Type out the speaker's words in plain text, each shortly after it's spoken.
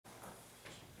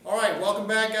All right, welcome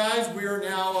back, guys. We are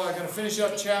now going to finish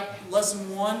up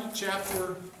lesson 1,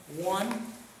 chapter 1,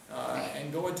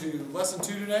 and go into lesson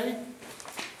 2 today.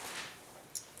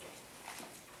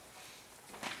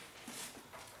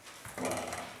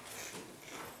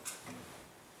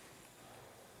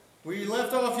 We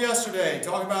left off yesterday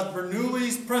talking about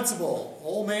Bernoulli's principle,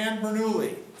 old man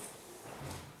Bernoulli.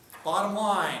 Bottom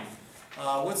line,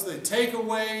 what's the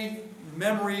takeaway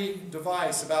memory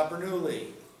device about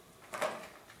Bernoulli?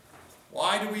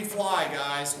 Why do we fly,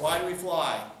 guys? Why do we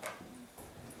fly?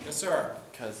 Yes, sir.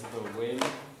 Because the wind,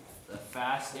 the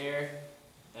fast air,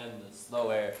 and the slow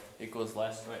air equals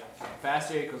less. Wait, fast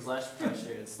air equals less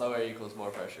pressure, and slow air equals more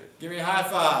pressure. Give me a high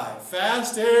five.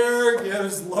 Fast air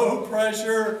gives low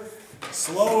pressure.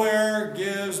 Slow air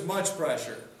gives much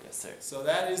pressure. Yes, sir. So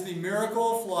that is the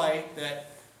miracle of flight that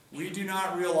we do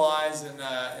not realize, and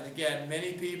again,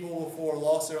 many people before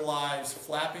lost their lives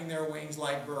flapping their wings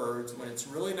like birds, when it's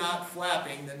really not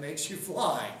flapping that makes you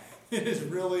fly. It is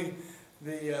really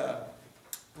the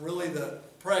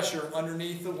pressure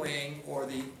underneath the wing, or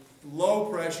the low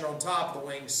pressure on top of the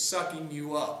wing sucking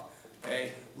you up.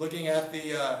 Okay, looking at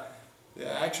the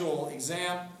actual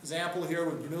example here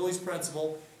with Bernoulli's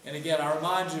principle, and again, I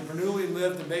remind you, Bernoulli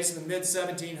lived in basically the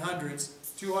mid-1700s,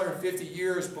 250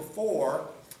 years before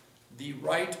the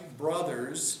Wright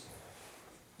brothers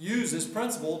used this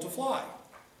principle to fly.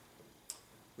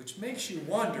 Which makes you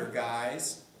wonder,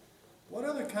 guys, what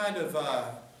other kind of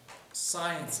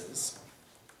sciences,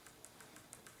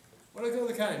 what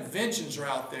other kind of inventions are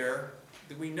out there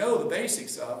that we know the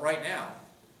basics of right now,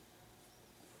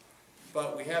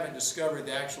 but we haven't discovered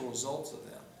the actual results of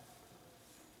them.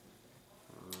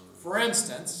 For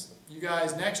instance, you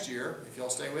guys next year, if you'll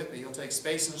stay with me, you'll take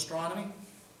space and astronomy.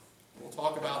 We'll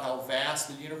talk about how vast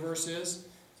the universe is. Has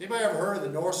anybody ever heard of the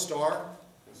North Star?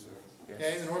 Yes, sir.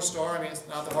 Okay, the North Star, I mean, it's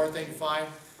not the hard thing to find.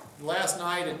 Last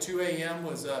night at 2 a.m.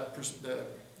 was the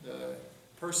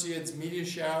Perseids meteor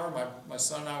shower. My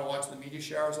son and I were watching the meteor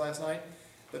showers last night.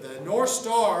 But the North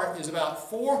Star is about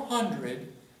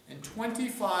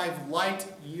 425 light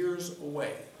years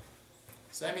away.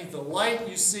 So that means the light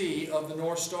you see of the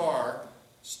North Star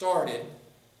started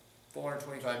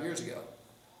 425 years ago.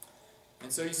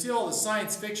 And so you see all the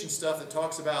science fiction stuff that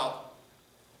talks about,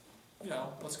 you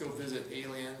know, let's go visit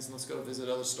aliens and let's go visit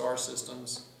other star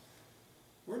systems.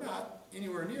 We're not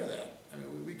anywhere near that. I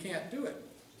mean, we can't do it.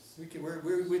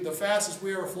 The fastest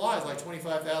we ever fly is like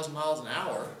 25,000 miles an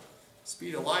hour.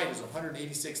 Speed of light is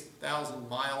 186,000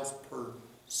 miles per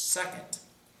second.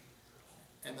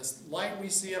 And the light we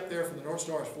see up there from the North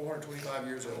Star is 425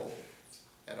 years old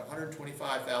at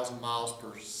 125,000 miles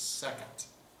per second.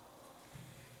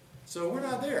 So we're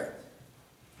not there.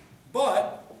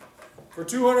 But for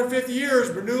 250 years,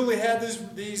 Bernoulli had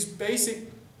these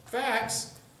basic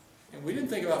facts, and we didn't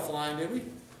think about flying, did we?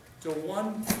 Until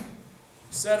one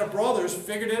set of brothers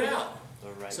figured it out.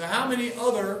 Right. So how many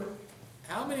other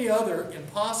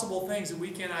impossible things that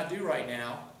we cannot do right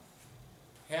now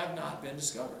have not been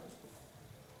discovered?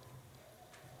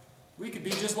 We could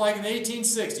be just like in the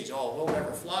 1860s. Oh, we'll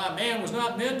never fly. Man was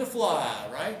not meant to fly,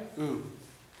 right? Ooh.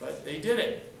 But they did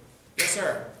it. Yes,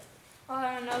 sir.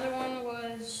 Another one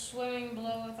was swimming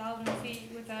below 1,000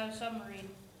 feet without a submarine.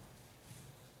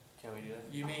 Can we do that?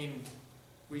 You mean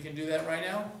we can do that right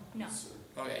now? No. Yes, sir.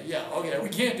 Okay, yeah, okay, we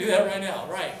can't do that right now.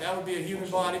 Right, that would be a human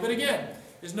body. But again,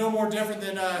 it's no more different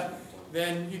than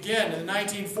again, in the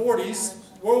 1940s,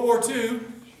 World War II.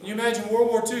 Can you imagine World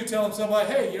War II telling somebody,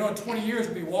 hey, you know, in 20 years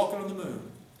we'll be walking on the moon.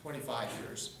 25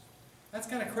 years. That's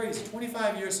kind of crazy.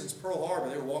 25 years since Pearl Harbor,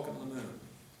 they were walking on the moon.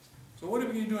 So what are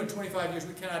we going to do in 25 years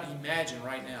we cannot imagine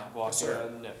right now? Walk Yes, sir.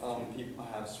 People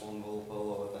have swum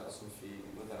below 1,000 feet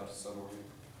without a submarine.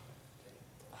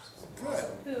 Good.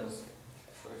 Who?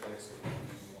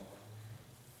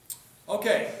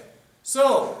 Okay,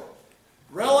 so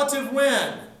relative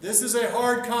wind. This is a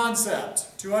hard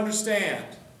concept to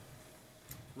understand.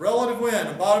 Relative wind,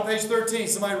 on bottom of page 13.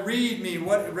 Somebody read me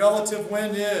what relative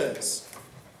wind is.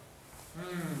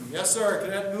 Yes, sir.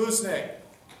 Cadet Lusnik.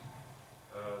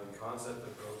 The concept of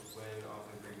relative wind,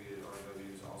 often abbreviated RW,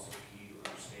 is also key to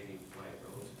understanding flight.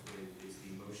 Relative wind is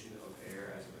the motion of air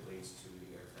as it relates to the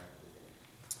aircraft.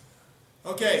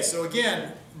 Okay, so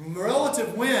again,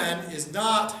 relative wind is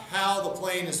not how the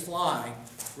plane is flying.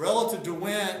 Relative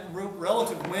wind,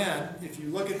 if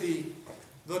you look at the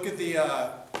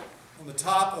on the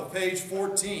top of page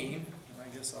 14, I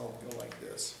guess I'll go like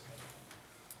this.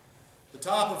 The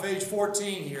top of page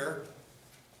 14 here.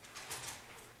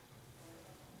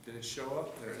 Did it show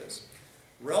up? There it is.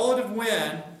 Relative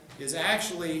wind is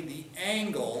actually the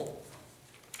angle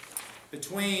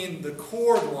between the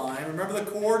chord line. Remember, the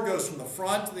chord goes from the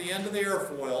front to the end of the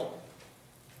airfoil.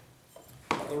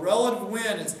 The relative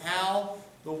wind is how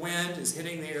the wind is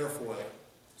hitting the airfoil.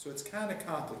 So it's kind of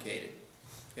complicated.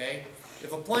 Okay?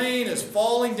 If a plane is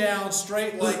falling down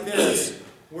straight like this,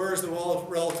 where's the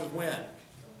relative wind?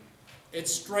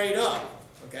 It's straight up.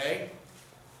 Okay?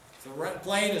 If the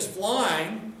plane is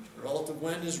flying, the relative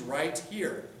wind is right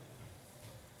here.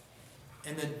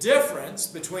 And the difference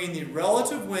between the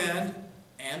relative wind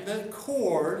and the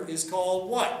chord is called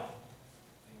what?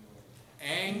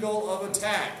 Angle of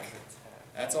attack.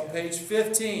 That's on page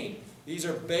 15. These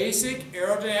are basic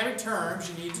aerodynamic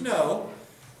terms you need to know,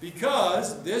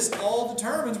 because this all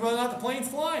determines whether or not the plane's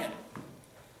flying.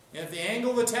 And if the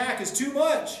angle of attack is too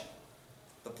much,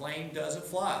 the plane doesn't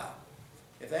fly.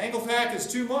 If the angle of attack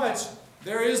is too much,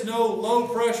 there is no low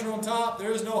pressure on top,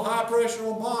 there is no high pressure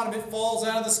on bottom, it falls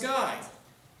out of the sky.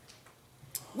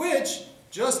 Which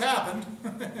just happened.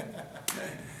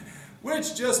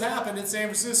 Which just happened in San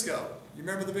Francisco. You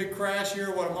remember the big crash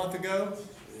here, what, a month ago?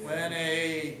 When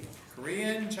a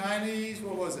Korean, Chinese,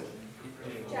 what was it?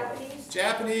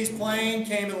 Japanese plane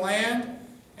came and landed,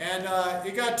 and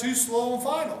it got too slow and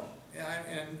final.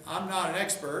 And I'm not an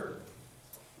expert.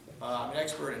 I'm an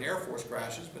expert in Air Force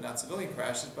crashes, but not civilian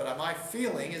crashes. But my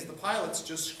feeling is the pilots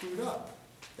just screwed up.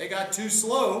 They got too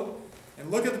slow,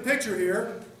 and look at the picture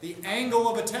here. The angle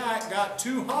of attack got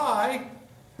too high,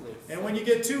 and when you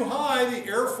get too high, the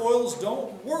airfoils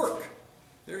don't work.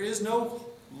 There is no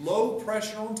low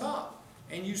pressure on top,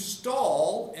 and you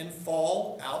stall and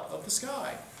fall out of the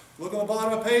sky. Look on the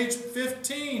bottom of page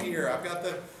 15 here. I've got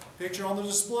the picture on the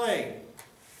display.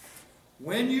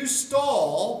 When you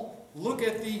stall, look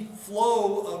at the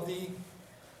flow of the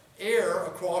air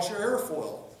across your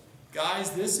airfoil. Guys,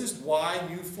 this is why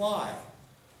you fly.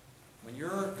 When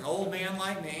you're an old man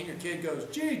like me and your kid goes,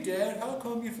 "Gee, Dad, how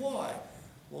come you fly?"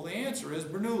 Well, the answer is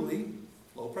Bernoulli,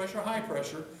 low pressure, high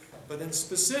pressure, but then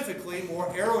specifically, more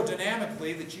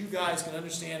aerodynamically, that you guys can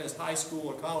understand as high school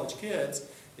or college kids,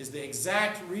 is the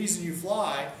exact reason you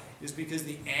fly is because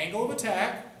the angle of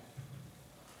attack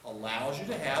allows you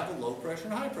to have the low pressure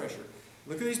and high pressure.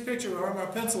 Look at these pictures where my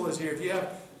pencil is here. If you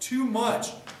have too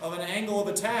much of an angle of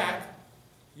attack,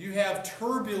 you have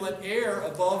turbulent air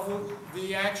above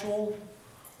the actual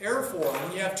airfoil.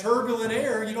 When you have turbulent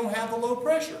air, you don't have the low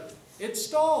pressure. It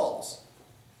stalls.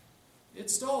 It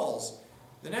stalls.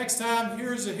 The next time,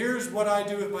 here's what I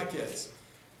do with my kids.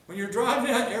 When you're driving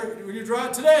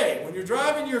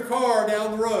your car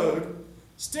down the road,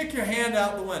 stick your hand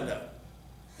out the window.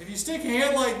 If you stick your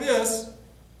hand like this,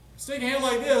 it's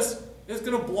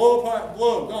going to blow apart,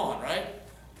 gone, right?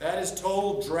 That is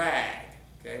total drag.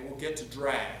 Okay, we'll get to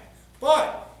drag.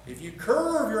 But if you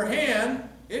curve your hand,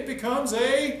 it becomes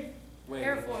a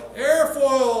Airfoil.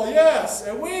 Airfoil, yes,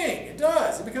 a wing. It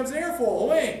does. It becomes an airfoil, a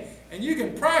wing. And you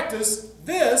can practice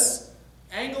this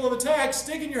angle of attack,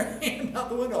 sticking your hand out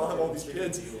the window. I have all these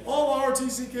kids. All my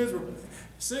RTC kids were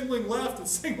signaling left and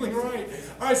signaling right.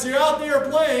 All right, so you're out there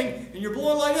playing, and you're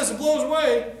blowing like this, it blows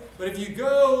away. But if you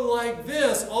go like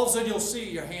this, all of a sudden you'll see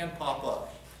your hand pop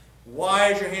up.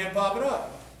 Why is your hand popping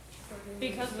up?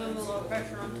 Because of the low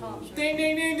pressure on top. Sir. Ding,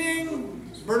 ding, ding,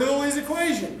 ding. Bernoulli's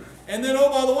equation. And then, oh,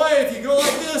 by the way, if you go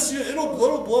like this, it'll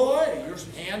blow away. Your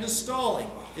hand is stalling.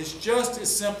 It's just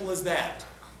as simple as that.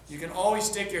 You can always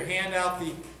stick your hand out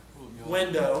the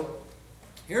window.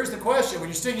 Here's the question. When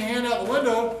you stick your hand out the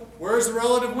window, where's the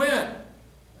relative wind?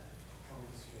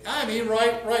 I mean,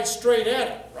 right straight at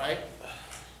it, right?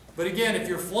 But again, if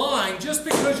you're flying, just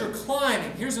because you're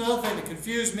climbing, here's another thing that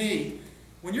confused me.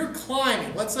 When you're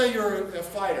climbing, let's say you're a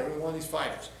fighter, one of these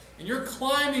fighters, and you're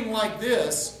climbing like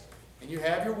this, and you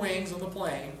have your wings on the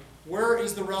plane, where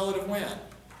is the relative wind?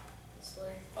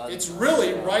 It's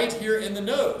really right here in the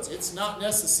nose. It's not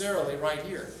necessarily right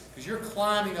here, because you're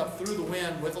climbing up through the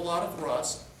wind with a lot of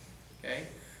thrust, okay?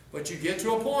 But you get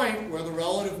to a point where the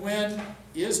relative wind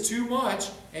is too much,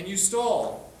 and you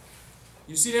stall.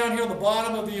 You see down here on the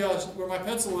bottom of the where my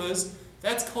pencil is,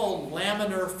 that's called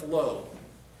laminar flow.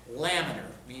 Laminar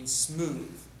means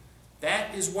smooth.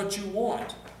 That is what you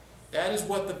want. That is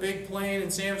what the big plane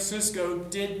in San Francisco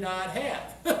did not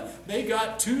have. They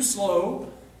got too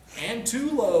slow and too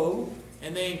low,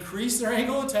 and they increased their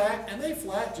angle of attack, and they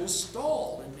flat just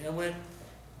stalled and went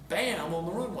bam on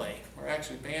the runway. Or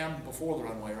actually bam before the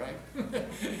runway, right?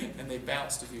 And they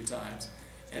bounced a few times.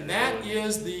 And that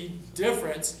is the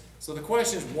difference. So the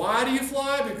question is, why do you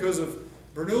fly? Because of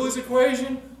Bernoulli's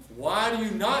equation. Why do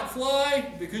you not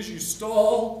fly? Because you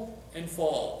stall and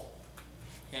fall.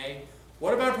 Okay?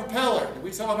 What about a propeller? Did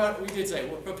we talk about it? We did say.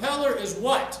 Well, propeller is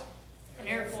what? An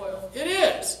airfoil. It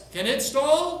is. Can it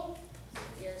stall?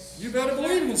 Yes. You better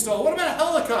believe it can stall. What about a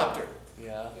helicopter?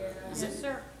 Yeah. Is Yes, it,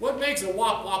 sir. what makes a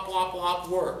wop, wop, wop, wop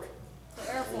work? The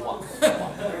airfoil.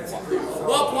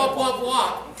 Wop, wop, wop,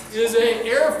 wop is a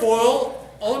airfoil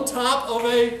on top of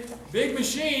a big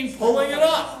machine pulling it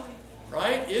up,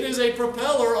 right? It is a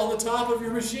propeller on the top of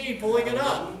your machine pulling it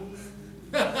up.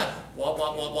 Wop,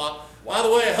 wop, wop, wop. By the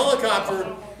way, a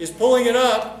helicopter is pulling it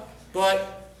up,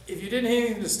 but if you didn't have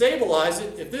anything to stabilize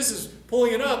it, if this is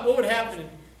pulling it up, what would happen?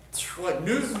 What,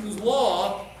 Newton's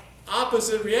law,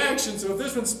 opposite reaction. So if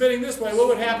this one's spinning this way, what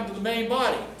would happen to the main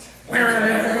body?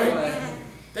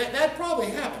 That probably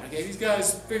happened. Okay, these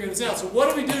guys figured this out. So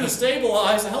what do we do to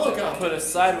stabilize a helicopter? Put a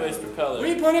sideways propeller.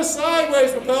 We put a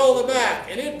sideways propeller in the back,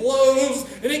 and it blows,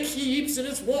 and it keeps, and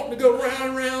it's wanting to go round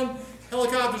and round.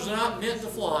 Helicopters are not meant to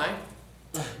fly.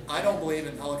 I don't believe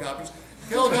in helicopters.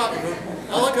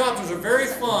 Helicopters are very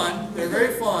fun. They're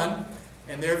very fun,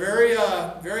 and they're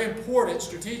very important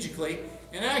strategically.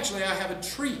 And actually, I have a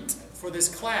treat for this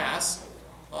class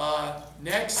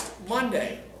next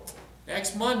Monday.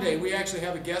 Next Monday, we actually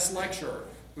have a guest lecturer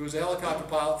who is a helicopter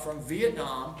pilot from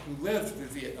Vietnam, who lived through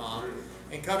Vietnam,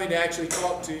 and coming to actually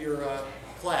talk to your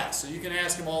class. So you can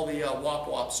ask him all the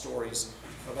wop-wop stories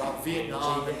about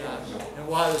Vietnam and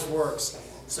why this works.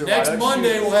 So next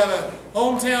Monday, we'll have a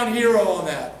hometown hero on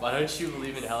that. Why don't you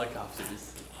believe in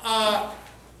helicopters? I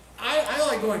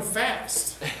like going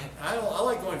fast. I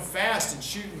like going fast and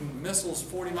shooting missiles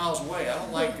 40 miles away. I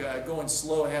don't like going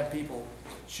slow and have people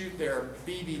shoot their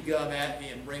BB gun at me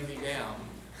and bring me down,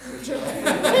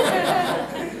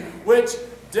 which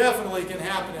definitely can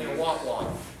happen in a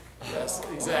wop-wop. Yes,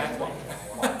 exactly.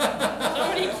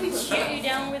 Somebody can shoot you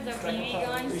down with a BB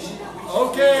gun.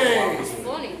 Okay. It's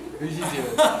funny. We should do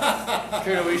it.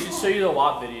 Colonel, we should show you the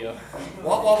WAP video.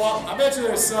 Wop, wop, wop. I bet you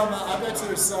there's some.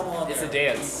 On It's there. a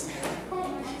dance.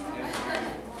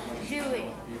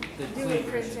 Do it,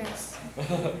 princess.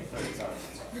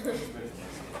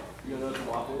 You know what the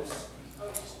WAP is?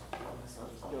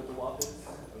 You know what the WAP is?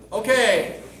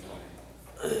 Okay.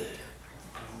 To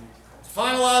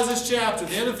finalize this chapter,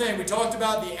 the other thing, we talked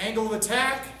about the angle of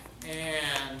attack,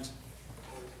 and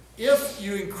if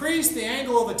you increase the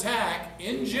angle of attack,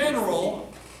 in general,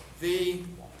 the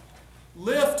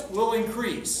lift will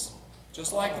increase,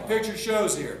 just like the picture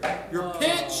shows here. Your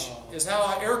pitch is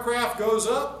how an aircraft goes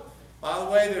up. By the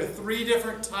way, there are 3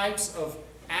 different types of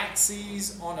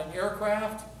axes on an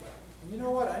aircraft. And you know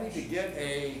what? I need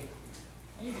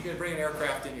to bring an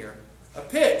aircraft in here. A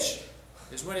pitch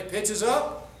is when it pitches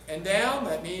up and down.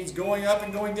 That means going up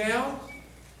and going down.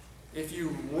 If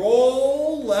you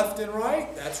roll left and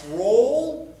right, that's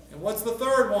roll. And what's the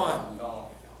third one?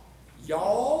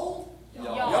 Yaw.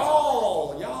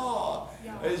 Yaw. Yaw.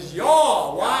 Is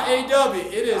yaw. Y-A-W.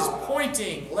 It is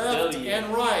pointing left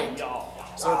and right.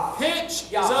 So pitch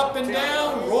is up and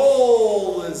down,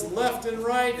 roll is left and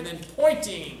right, and then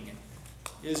pointing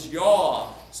is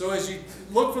yaw. So as you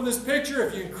look from this picture,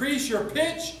 if you increase your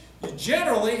pitch, you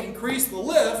generally increase the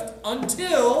lift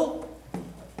until,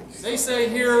 they say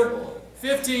here,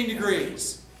 15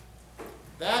 degrees.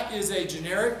 That is a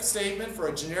generic statement for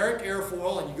a generic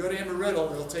airfoil, and you go to Embry-Riddle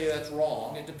and they'll tell you that's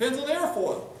wrong. It depends on the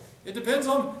airfoil. It depends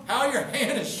on how your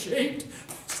hand is shaped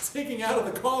sticking out of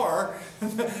the car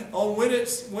on when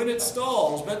it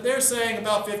stalls. But they're saying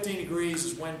about 15 degrees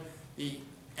is when the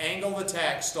angle of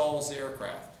attack stalls the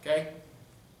aircraft. Okay?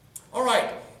 All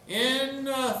right. In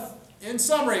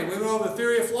summary, we went over the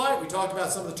theory of flight. We talked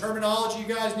about some of the terminology you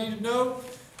guys need to know.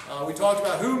 We talked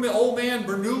about who old man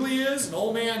Bernoulli is and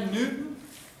old man Newton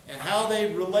and how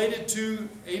they related to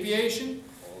aviation.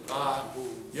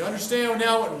 You understand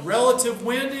now what relative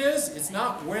wind is? It's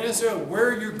not necessarily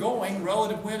where you're going.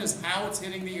 Relative wind is how it's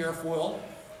hitting the airfoil.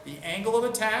 The angle of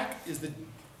attack is the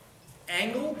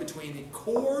angle between the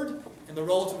chord and the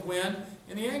relative wind.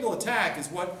 And the angle of attack is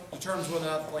what determines whether or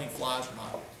not the plane flies or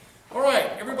not. All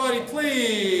right, everybody,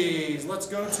 please, let's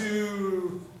go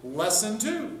to Lesson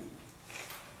 2.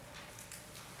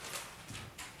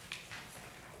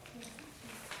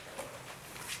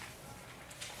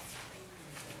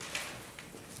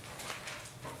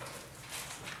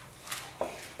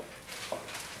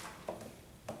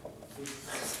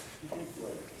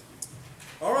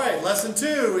 All right, Lesson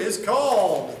 2 is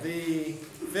called The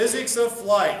Physics of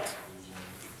Flight.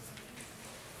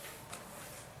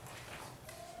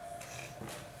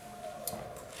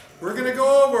 We're going to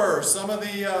go over some of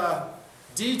the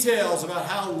details about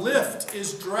how lift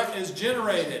is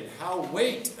generated, how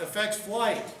weight affects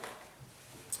flight,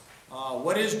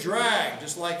 what is drag,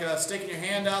 just like sticking your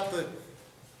hand out the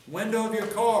window of your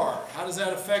car. How does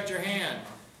that affect your hand?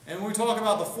 And we talk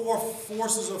about the 4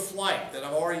 forces of flight that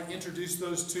I've already introduced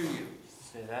those to you.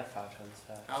 Say that 5 times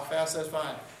fast. How fast that's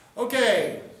fine.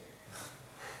 Okay.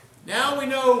 Now we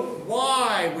know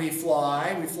why we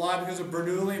fly. We fly because of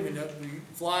Bernoulli. We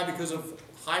fly because of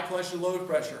high pressure, low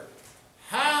pressure.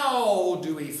 How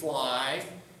do we fly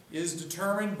is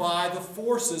determined by the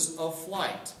forces of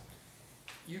flight.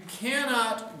 You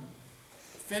cannot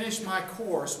finish my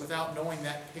course without knowing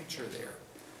that picture there.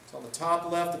 It's on the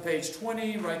top left of page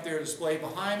 20, right there displayed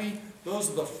behind me. Those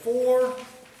are the 4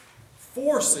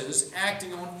 forces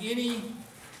acting on any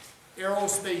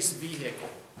aerospace vehicle.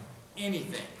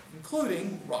 Anything,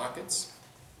 including rockets,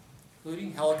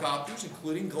 including helicopters,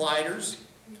 including gliders,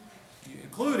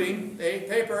 including the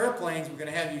paper airplanes we're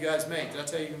going to have you guys make. Did I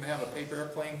tell you you're going to have a paper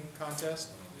airplane contest?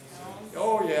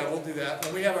 Oh yeah, we'll do that.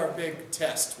 When we have our big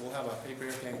test, we'll have a paper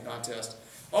airplane contest.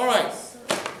 All right,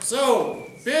 so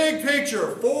big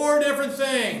picture, 4 different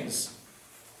things.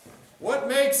 What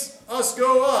makes us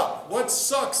go up? What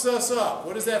sucks us up?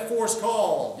 What is that force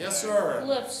called? Yes, sir?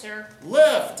 Lift, sir.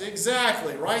 Lift,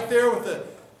 exactly. Right there with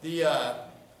the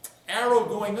arrow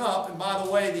going up. And by the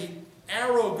way, the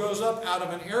arrow goes up out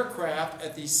of an aircraft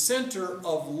at the center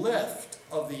of lift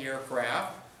of the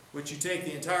aircraft, which you take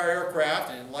the entire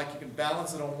aircraft and like you can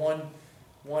balance it on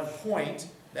one point.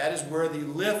 That is where the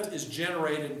lift is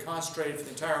generated and concentrated for the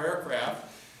entire aircraft.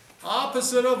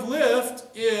 Opposite of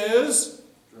lift is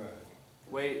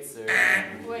Wait, sir.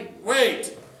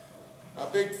 weight. A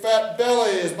big fat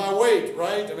belly is my weight,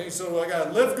 right? I mean, so I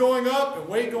got lift going up and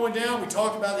weight going down. We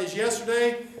talked about this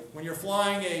yesterday. When you're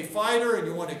flying a fighter and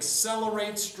you want to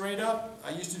accelerate straight up,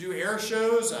 I used to do air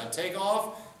shows. I'd take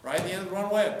off right at the end of the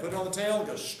runway, I'd put it on the tail, and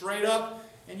go straight up,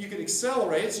 and you could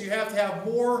accelerate. So you have to have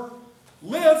more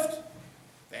lift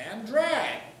than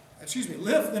drag. Excuse me,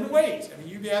 lift than weight. I mean,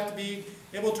 you have to be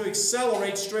able to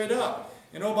accelerate straight up.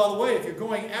 And oh, by the way, if you're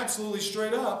going absolutely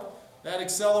straight up, that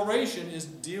acceleration is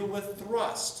deal with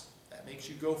thrust. That makes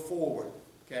you go forward.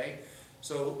 Okay?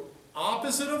 So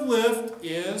opposite of lift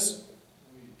is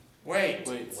weight.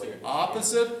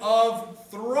 Opposite of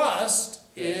thrust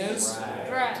is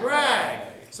drag.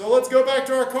 So let's go back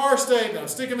to our car statement. I'm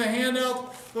sticking my hand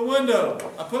out the window.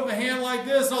 I put my hand like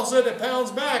this, and all of a sudden it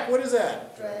pounds back. What is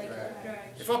that? Drag.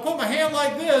 If I put my hand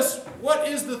like this, what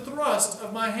is the thrust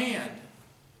of my hand?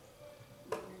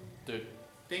 Dude.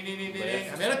 Ding, ding, ding, ding,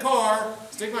 ding. I'm in a car,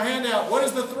 stick my hand out. What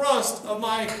is the thrust of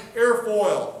my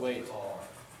airfoil? Wait.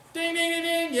 Ding, ding, ding,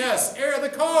 ding. Yes, air of the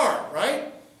car,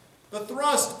 right? The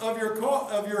thrust of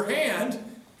your hand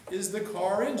is the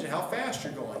car engine, how fast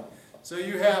you're going. So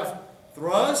you have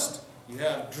thrust, you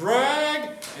have drag,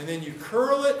 and then you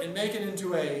curl it and make it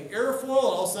into an airfoil, and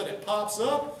all of a sudden it pops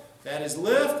up. That is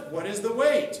lift. What is the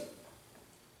weight?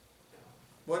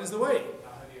 What is the weight?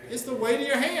 It's the weight of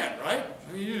your hand, right?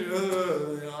 I mean, you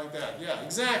know, like that. Yeah,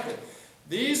 exactly.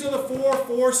 These are the 4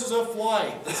 forces of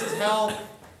flight. This is how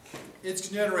it's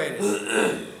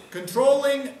generated.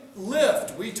 Controlling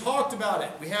lift. We talked about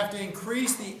it. We have to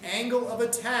increase the angle of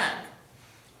attack.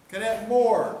 Cadet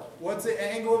Moore, what's the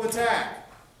angle of attack?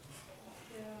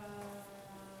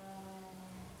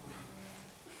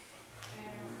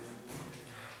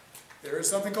 There is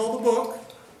something called the book.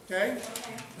 Okay?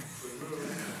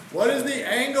 What is the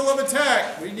angle of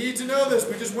attack? We need to know this.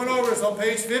 We just went over this on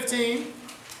page 15. Do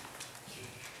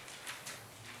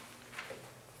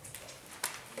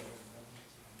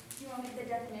you want me the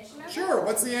definition of it? Sure.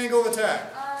 What's the angle of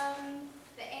attack?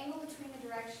 The angle between the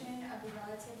direction of the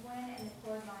relative wind and the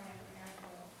chord line of the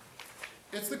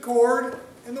airfoil. It's the chord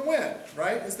and the wind,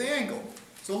 right? It's the angle.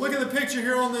 So look at the picture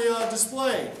here on the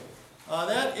display.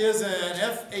 That is an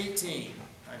F-18,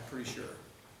 I'm pretty sure.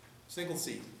 Single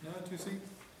seat. No, 2 seat?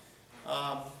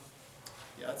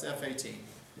 Yeah, it's F-18.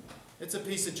 It's a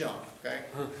piece of junk, okay?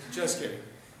 Just kidding.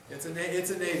 It's a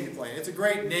Navy plane. It's a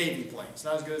great Navy plane. It's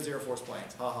not as good as Air Force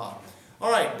planes. Ha ha.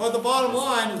 All right, but the bottom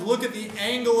line is look at the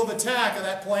angle of attack of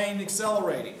that plane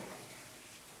accelerating.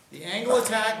 The angle of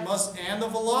attack and the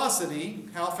velocity,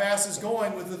 how fast it's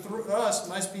going with the thrust,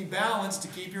 must be balanced to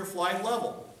keep your flight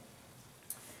level.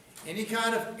 Any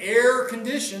kind of air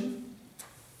condition,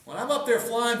 when I'm up there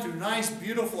flying through nice,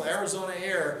 beautiful Arizona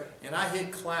air and I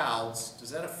hit clouds,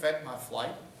 does that affect my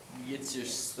flight? It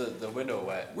gets the window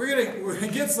wet.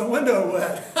 It gets the window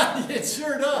wet. It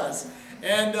sure does.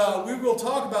 And we will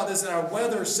talk about this in our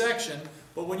weather section.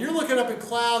 But when you're looking up at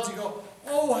clouds, you go,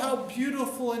 oh, how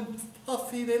beautiful and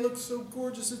puffy. They look so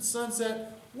gorgeous at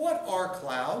sunset. What are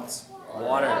clouds?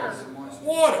 Water.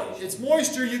 Water. It's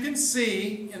moisture you can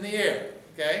see in the air.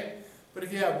 Okay? But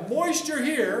if you have moisture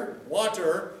here,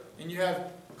 water, and you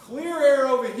have clear air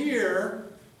over here,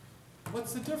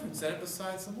 what's the difference in it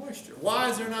besides the moisture? Why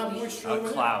is there not moisture over there?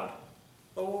 A cloud.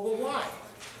 Oh, well, why?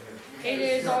 It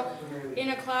is all, in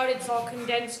a cloud, it's all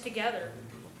condensed together.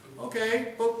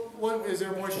 Okay, but what, is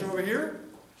there moisture over here?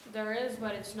 There is,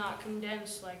 but it's not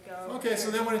condensed like. Okay,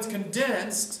 so then when it's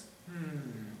condensed,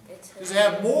 It's does it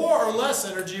have more or less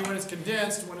energy when it's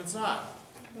condensed when it's not?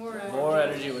 More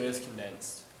energy when it's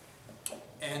condensed.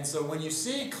 And so when you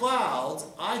see clouds,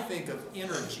 I think of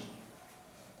energy.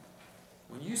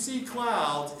 When you see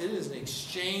clouds, it is an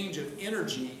exchange of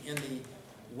energy in the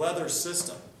weather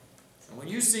system. And when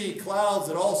you see clouds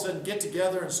that all of a sudden get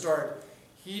together and start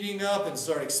heating up and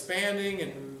start expanding,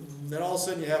 and then all of a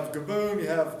sudden you have kaboom, you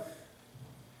have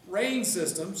rain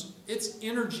systems, it's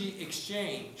energy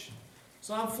exchange.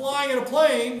 So I'm flying in a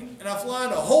plane, and I'm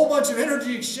flying a whole bunch of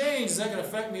energy exchange. Is that going to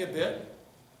affect me a bit?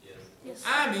 Yes.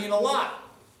 I mean a lot,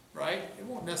 right? It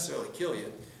won't necessarily kill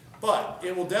you, but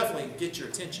it will definitely get your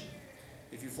attention.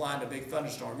 If you fly into a big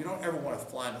thunderstorm, you don't ever want to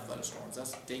fly into thunderstorms.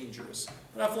 That's dangerous.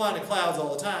 But I fly into clouds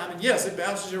all the time, and yes, it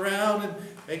bounces you around and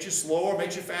makes you slower,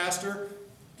 makes you faster,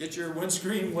 get your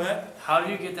windscreen wet. How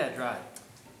do you get that dry?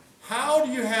 How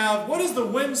do you have, what is the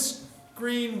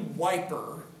windscreen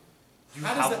wiper?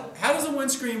 How does a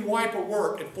windscreen wiper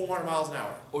work at 400 miles an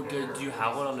hour? Or do you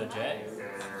have one on a jet?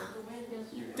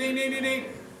 Ding, ding, ding, ding.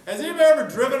 Has anybody ever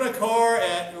driven a car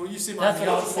at, well, you see my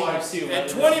Miata, at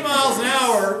 20 miles an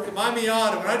hour, my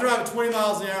Miata, when I drive at 20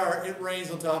 miles an hour, it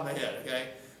rains on top of my head, okay?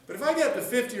 But if I get up to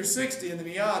 50 or 60 in the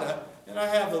Miata, and I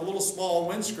have the little small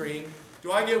windscreen,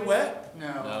 do I get wet?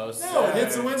 No, No, it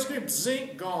hits the windscreen,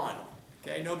 zinc, gone.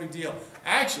 Okay, no big deal.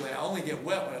 Actually, I only get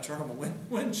wet when I turn on my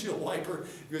windshield wiper,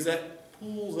 because that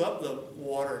pulls up the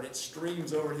water and it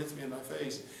streams over and hits me in my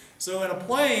face. So in a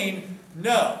plane,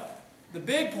 no. The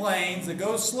big planes that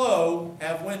go slow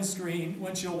have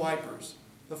windshield wipers.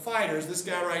 The fighters, this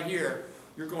guy right here,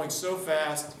 you're going so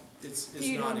fast, it's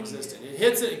non-existent. It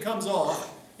hits it, it comes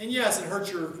off, and yes, it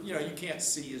hurts your, you can't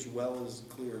see as well as a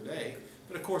clear day.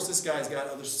 But of course, this guy's got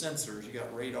other sensors. You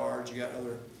got radars, you got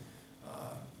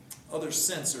other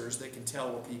sensors that can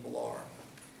tell where people are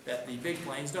that the big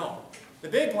planes don't. The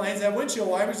big planes have windshield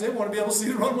wipers. They want to be able to see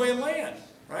the runway and land,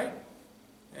 right?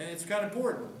 And it's kind of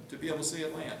important to be able to see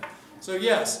it land. So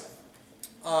yes,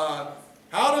 how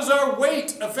does our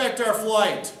weight affect our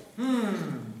flight?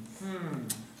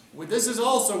 This is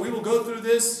also, we will go through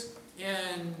this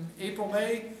in April,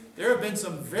 May. There have been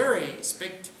some very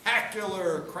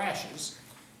spectacular crashes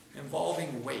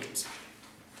involving weight.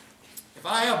 If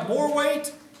I have more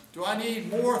weight, do I need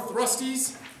more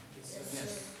thrusties?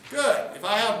 Yes. Good. If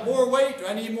I have more weight, do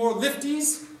I need more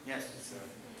lifties? Yes.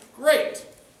 Great.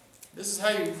 This is how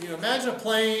you imagine a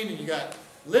plane, and you got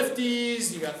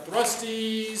lifties, you got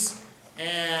thrusties,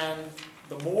 and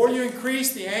the more you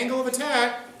increase the angle of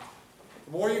attack,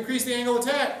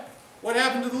 what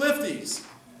happened to the lifties?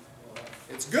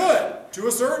 It's good to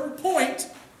a certain point,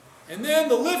 and then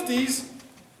the lifties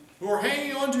who are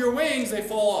hanging onto your wings, they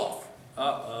fall off.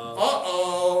 Uh-oh.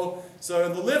 Uh-oh. So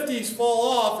the lifties fall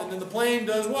off, and then the plane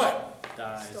does what?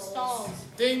 Dies. Stalls.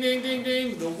 Ding, ding, ding,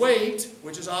 ding. The weight,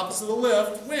 which is opposite of the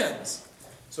lift, wins.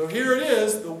 So here it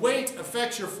is. The weight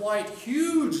affects your flight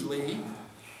hugely.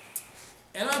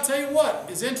 And I'll tell you what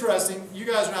is interesting. You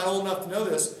guys are not old enough to know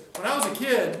this. When I was a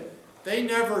kid, they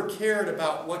never cared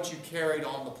about what you carried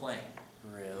on the plane.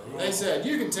 Really? They said,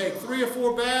 you can take 3 or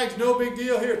 4 bags, no big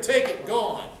deal. Here, take it,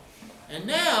 gone. And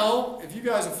now, if you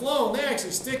guys have flown, they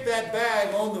actually stick that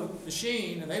bag on the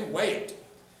machine and they weigh it.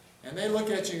 And they look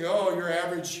at you and go, oh, your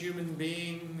average human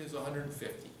being is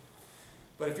 150.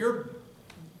 But if your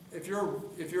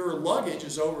luggage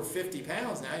is over 50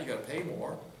 pounds now, you got to pay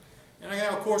more. And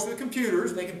now, of course, with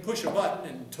computers, they can push a button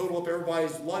and total up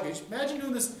everybody's luggage. Imagine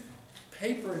doing this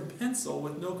paper and pencil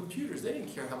with no computers. They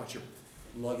didn't care how much your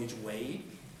luggage weighed.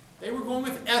 They were going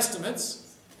with estimates.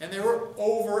 And they were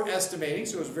overestimating,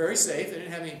 so it was very safe. They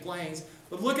didn't have any planes.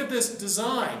 But look at this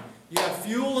design. You have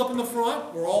fuel up in the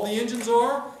front, where all the engines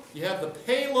are. You have the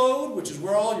payload, which is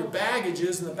where all your baggage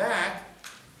is in the back.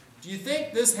 Do you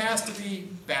think this has to be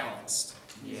balanced?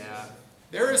 Yeah.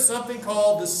 There is something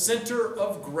called the center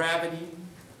of gravity,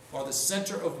 or the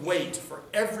center of weight for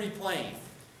every plane.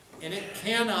 And it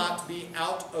cannot be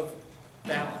out of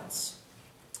balance.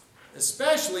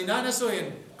 Especially, not necessarily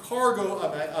in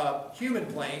cargo, human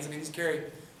planes. I mean, these carry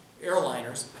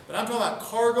airliners. But I'm talking about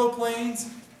cargo planes.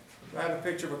 I have a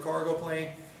picture of a cargo plane.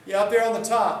 Yeah, up there on the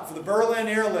top for the Berlin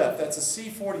airlift. That's a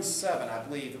C-47, I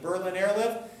believe. The Berlin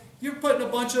airlift. You're putting a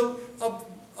bunch of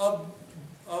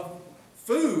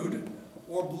food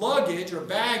or luggage or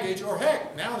baggage, or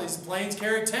heck, now these planes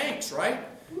carry tanks, right?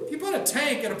 If you put a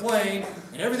tank in a plane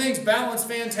and everything's balanced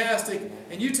fantastic,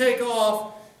 and you take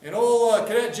off, and old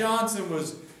Cadet Johnson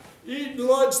was eating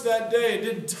lunch that day and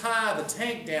didn't tie the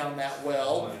tank down that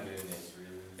well,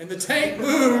 and the tank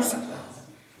moves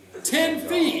 10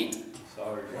 feet.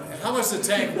 Sorry. How much does the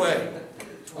tank weigh?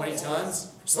 20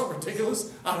 tons? Something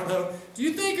ridiculous? I don't know. Do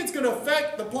you think it's going to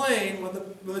affect the plane when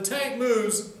the tank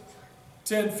moves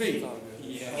 10 feet?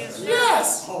 Yes.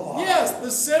 Yes! Yes! The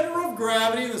center of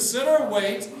gravity, the center of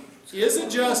weight is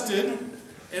adjusted.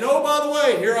 And oh, by the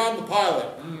way, here I'm the pilot.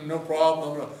 No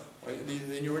problem.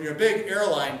 When you're a big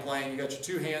airline plane, you got your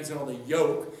two hands in on the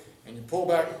yoke, and you pull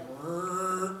back,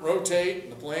 rotate,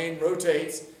 and the plane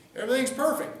rotates. Everything's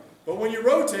perfect. But when you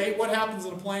rotate, what happens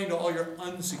in a plane to all your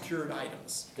unsecured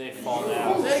items? They fall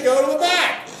down. They go to the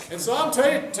back. And so I'm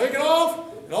taking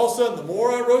off, and all of a sudden, the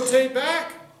more I rotate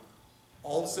back,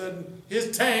 all of a sudden,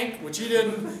 his tank, which he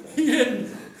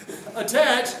didn't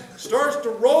attach, starts to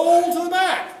roll to the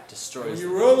back. Destroys. When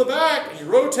you roll the back and you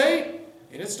rotate,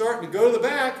 and it's starting to go to the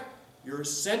back, your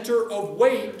center of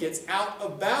weight gets out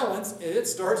of balance, and it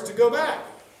starts to go back.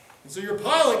 And so your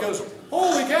pilot goes,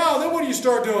 holy cow, then what do you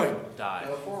start doing? Die.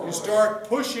 You start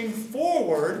pushing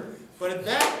forward, but at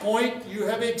that point, you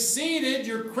have exceeded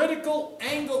your critical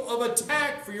angle of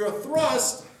attack for your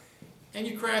thrust, and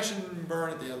you crash and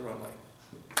burn at the other runway.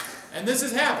 And this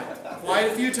has happened quite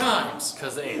a few times.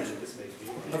 Because of age.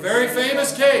 A very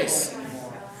famous case.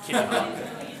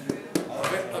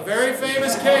 A very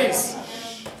famous case.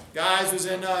 Guys was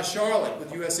in Charlotte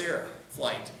with U.S. Air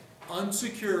flight.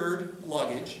 Unsecured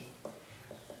luggage.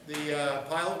 The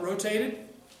pilot rotated.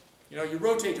 You know, you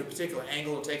rotate to a particular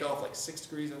angle to take off, like 6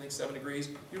 degrees, I think 7 degrees.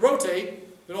 You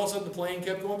rotate, but all of a sudden the plane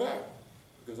kept going back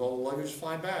because all the luggage was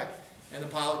flying back. And the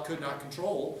pilot could not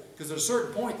control, because at a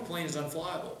certain point the plane is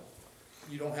unflyable.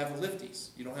 You don't have the lifties.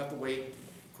 You don't have the weight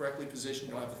correctly positioned.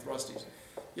 You don't have the thrusties.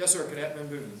 Yes, sir, Cadet Van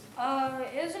Booten.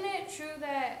 Isn't it true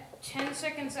that 10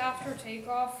 seconds after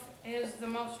takeoff is the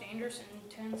most dangerous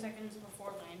and 10 seconds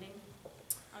before landing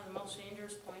are the most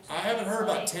dangerous points? I haven't heard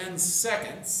about 10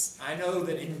 seconds. I know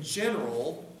that in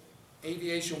general,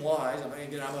 aviation-wise, I'm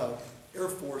an Air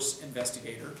Force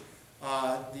investigator,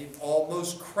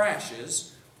 most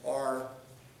crashes are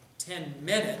 10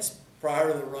 minutes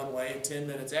prior to the runway and 10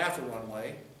 minutes after the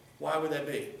runway. Why would that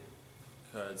be?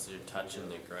 Because you're touching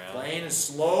the ground. Plane is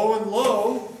slow and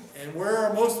low, and where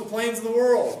are most of the planes in the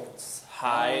world? It's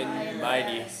high and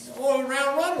mighty. Oh,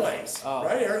 around runways, Oh.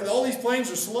 right? All these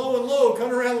planes are slow and low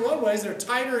coming around the runways. They're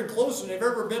tighter and closer than they've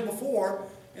ever been before,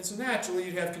 and so naturally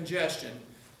you'd have congestion.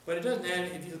 But it doesn't. And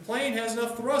if the plane has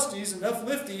enough thrusties, enough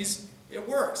lifties, it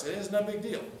works. It is no big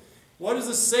deal. What is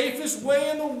the safest way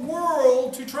in the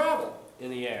world to travel? In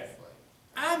the air.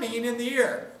 I mean in the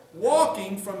air.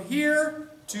 Walking from here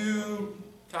to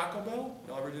Taco Bell?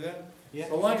 Y'all ever do that? Yeah.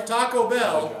 The lunch Taco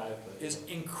Bell is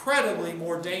incredibly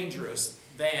more dangerous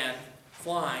than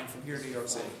flying from here to New York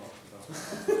City.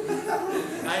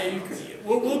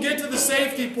 We'll get to the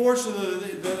safety portion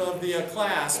of the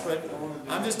class, but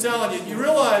I'm just telling you, you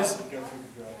realize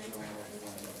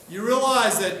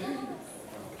that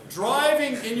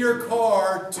driving in your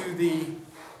car to the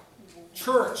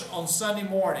church on Sunday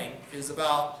morning is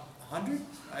about 100?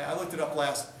 I looked it up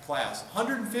last class.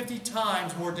 150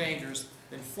 times more dangerous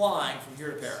than flying from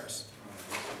here to Paris.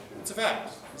 It's a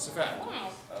fact. It's a fact.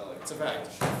 It's a fact.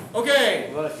 Okay.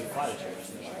 What if you fly to church?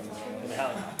 In the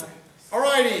helicopter.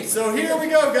 Alrighty, so here we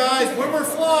go, guys. When we're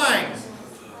flying,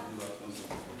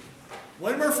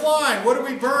 what are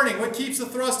we burning? What keeps the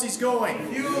thrusties going?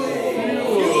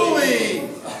 Fuelie.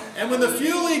 And when the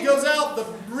fuelie goes out the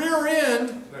rear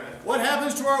end, what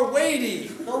happens to our weighty?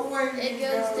 It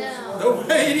goes down. The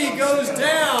weighty goes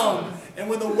down. And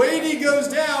when the weighty goes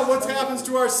down, what happens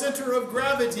to our center of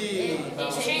gravity?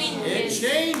 It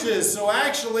changes. So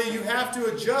actually, you have to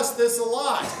adjust this a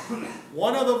lot.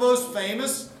 One of the most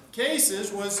famous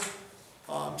cases was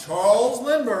Charles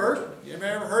Lindbergh. You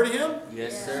ever heard of him?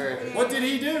 Yes, sir. What did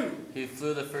he do? He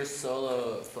flew the first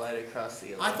solo flight across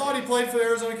the Atlantic. I thought he played for the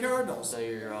Arizona Cardinals. So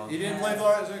you're wrong. He didn't play for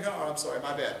the Arizona Cardinals. I'm sorry,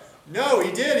 my bad. No,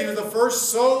 he did. He was the first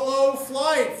solo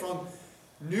flight from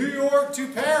New York to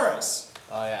Paris.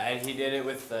 Oh yeah, and he did it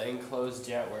with the enclosed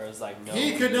jet where it was like no.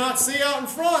 He could not see out in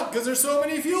front because there's so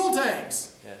many fuel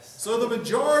tanks. Yes. So the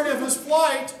majority of his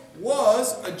flight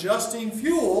was adjusting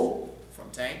fuel from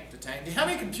tank to tank. How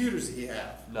many computers did he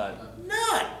have? None.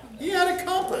 None. He had a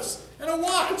compass and a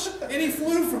watch, and he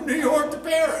flew from New York to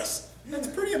Paris. That's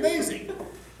pretty amazing.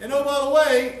 And oh, by the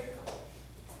way,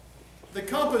 the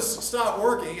compass stopped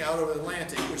working out over the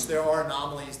Atlantic, which there are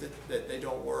anomalies that they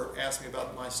don't work. Ask me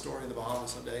about my story in the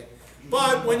Bahamas someday.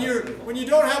 But when you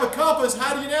don't have a compass,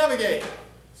 how do you navigate?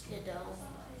 You don't.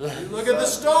 You look at the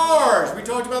stars. We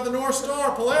talked about the North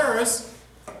Star, Polaris.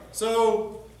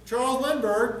 So Charles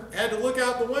Lindbergh had to look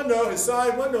out the window, his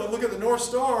side window, and look at the North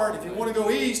Star. And if you want to go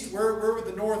east, where would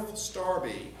the North Star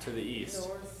be? To the east.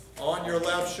 On your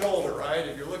left shoulder, right?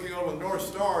 If you're looking over the North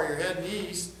Star, you're heading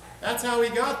east. That's how he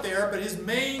got there, but his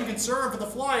main concern for the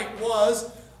flight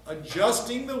was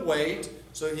adjusting the weight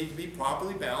so he could be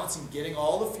properly balanced and getting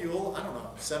all the fuel, I don't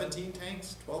know, 17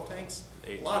 tanks, 12 tanks?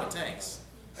 A lot of tanks,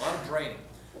 a lot of draining.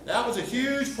 That was a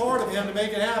huge part of him to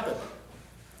make it happen.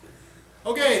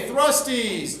 Okay,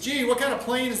 thrusties. Gee, what kind of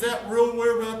plane is that real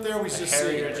weird up there we just see?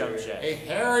 A Harrier jump jet. A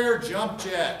Harrier jump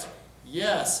jet.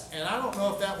 Yes, and I don't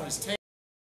know if that one is taken.